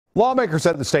Lawmakers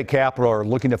at the state capitol are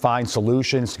looking to find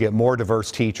solutions to get more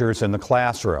diverse teachers in the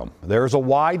classroom. There's a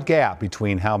wide gap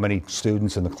between how many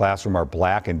students in the classroom are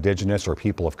Black, Indigenous, or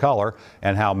people of color,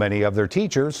 and how many of their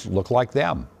teachers look like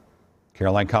them.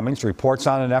 Caroline Cummings reports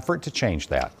on an effort to change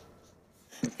that.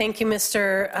 Thank you,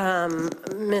 Mr.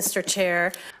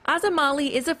 Chair.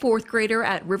 Azamali is a fourth grader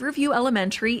at Riverview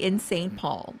Elementary in St.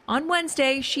 Paul. On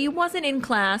Wednesday, she wasn't in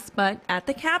class, but at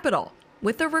the Capitol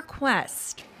with a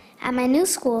request. At my new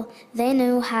school, they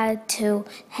knew how to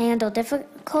handle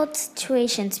difficult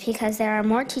situations because there are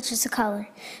more teachers of color.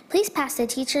 Please pass the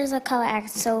Teachers of Color Act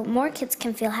so more kids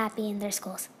can feel happy in their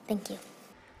schools. Thank you.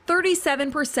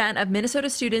 37% of Minnesota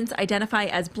students identify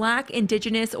as Black,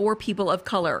 Indigenous, or people of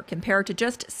color, compared to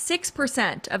just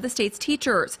 6% of the state's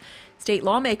teachers. State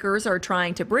lawmakers are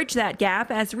trying to bridge that gap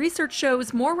as research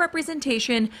shows more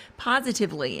representation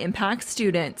positively impacts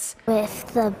students.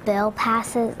 If the bill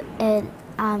passes,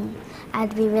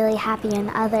 I'd be really happy, and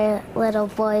other little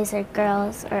boys or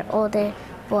girls or older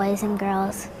boys and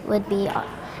girls would be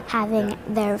having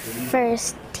their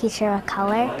first teacher of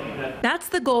color. That's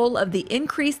the goal of the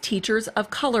Increased Teachers of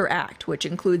Color Act, which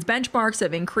includes benchmarks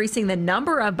of increasing the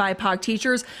number of BIPOC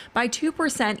teachers by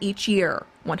 2% each year.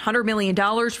 $100 million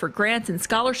for grants and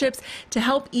scholarships to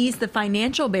help ease the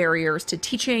financial barriers to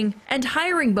teaching, and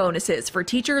hiring bonuses for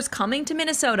teachers coming to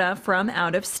Minnesota from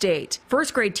out of state.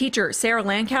 First grade teacher Sarah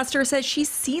Lancaster says she's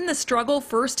seen the struggle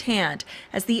firsthand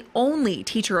as the only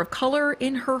teacher of color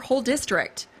in her whole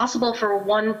district. Possible for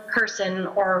one person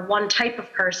or one type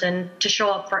of person to show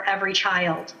up for every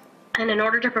child. And in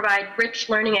order to provide rich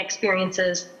learning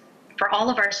experiences for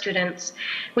all of our students,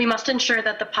 we must ensure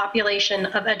that the population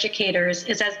of educators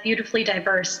is as beautifully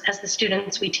diverse as the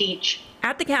students we teach.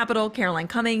 At the Capitol, Caroline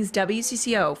Cummings,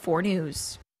 WCCO 4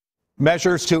 News.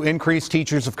 Measures to increase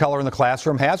teachers of color in the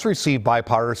classroom has received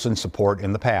bipartisan support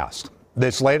in the past.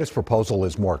 This latest proposal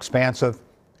is more expansive.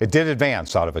 It did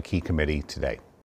advance out of a key committee today.